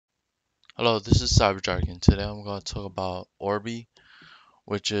Hello, this is Cyberjargon. Today I'm going to talk about Orbi,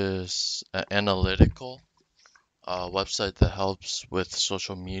 which is an analytical website that helps with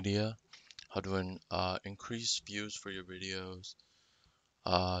social media, how to increase views for your videos,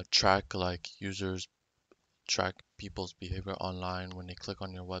 track like users, track people's behavior online when they click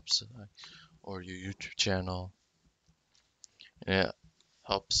on your website or your YouTube channel. And it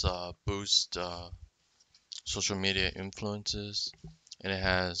helps boost social media influences, and it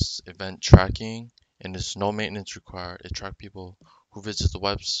has event tracking, and there's no maintenance required. It tracks people who visit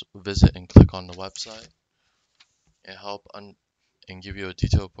and click on the website, and and give you a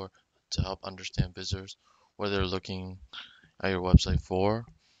detailed report to help understand visitors what they're looking at your website for,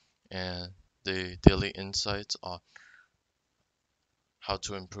 and the daily insights on how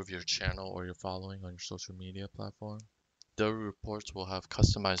to improve your channel or your following on your social media platform. Daily reports will have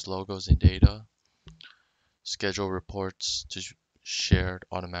customized logos and data, schedule reports to shared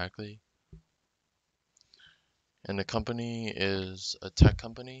automatically. And the company is a tech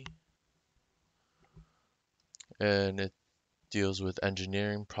company, and it deals with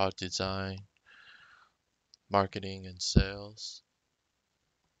engineering, product design, marketing, and sales.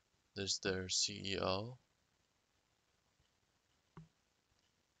 There's their CEO.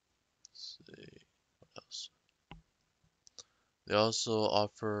 Let's see what else. They also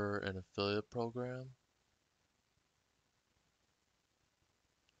offer an affiliate program.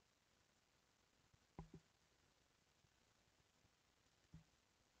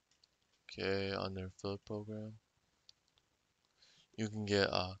 Okay, on their affiliate program, you can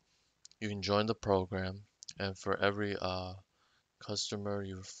you can join the program, and for every customer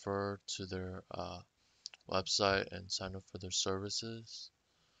you refer to their website and sign up for their services,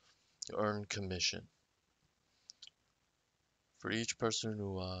 you earn commission. For each person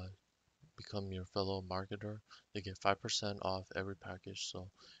who become your fellow marketer, they get 5% off every package. So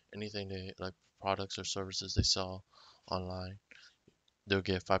anything they like, products or services they sell online, they'll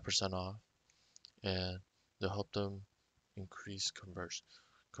get 5% off, and they'll help them increase conversion.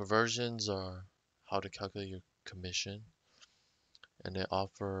 Conversions are how to calculate your commission, and they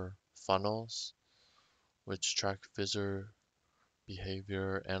offer funnels which track visitor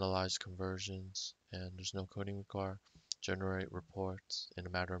behavior, analyze conversions, and there's no coding required. Generate reports in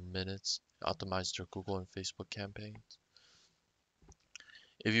a matter of minutes, optimize their Google and Facebook campaigns.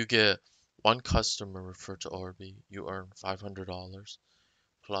 If you get one customer referred to Orbi, you earn $500.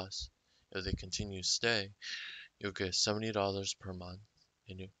 Plus, if they continue to stay, you'll get $70 per month,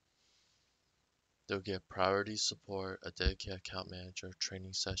 and they'll get priority support, a dedicated account manager,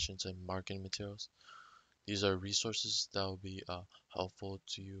 training sessions, and marketing materials. These are resources that will be helpful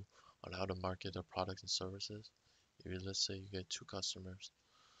to you on how to market their products and services. If you, let's say you get two customers,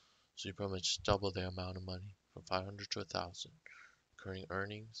 so you pretty much double the amount of money from 500 to 1,000. Recurring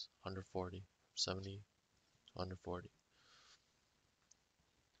earnings 140, 70, 140.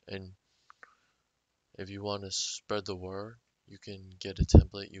 And if you want to spread the word, you can get a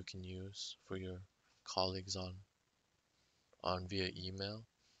template you can use for your colleagues on via email.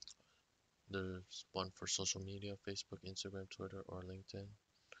 There's one for social media, Facebook, Instagram, Twitter, or LinkedIn.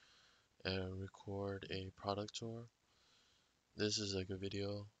 And record a product tour. This is like a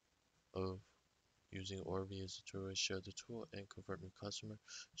video of using Orbi as a tool to share the tool and convert new customers.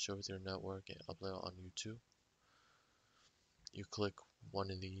 Share with your network and upload on YouTube. You click one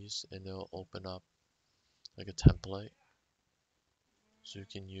of these and it'll open up like a template so you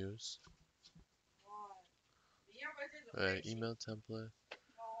can use. Email template.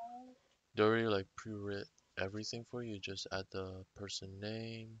 They already like pre-writ everything for you. Just add the person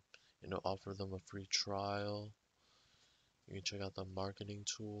name, offer them a free trial. You can check out the marketing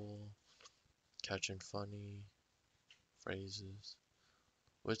tool, catching funny phrases,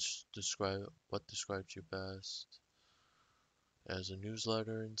 what describes you best. As a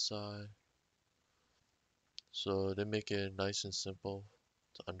newsletter inside, so they make it nice and simple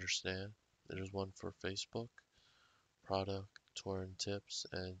to understand. There's one for Facebook, product, tour and tips,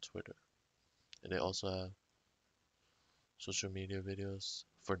 and Twitter. And they also have social media videos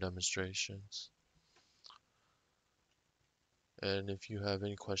for demonstrations. And if you have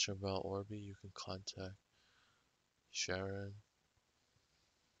any question about Orbi, you can contact Sharon,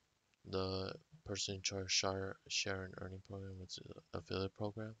 the person in charge of Sharon Earning Program, which is an affiliate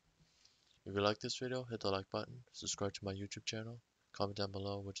program. If you like this video, hit the like button, subscribe to my YouTube channel, comment down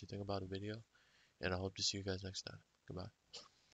below what you think about the video, and I hope to see you guys next time. Goodbye.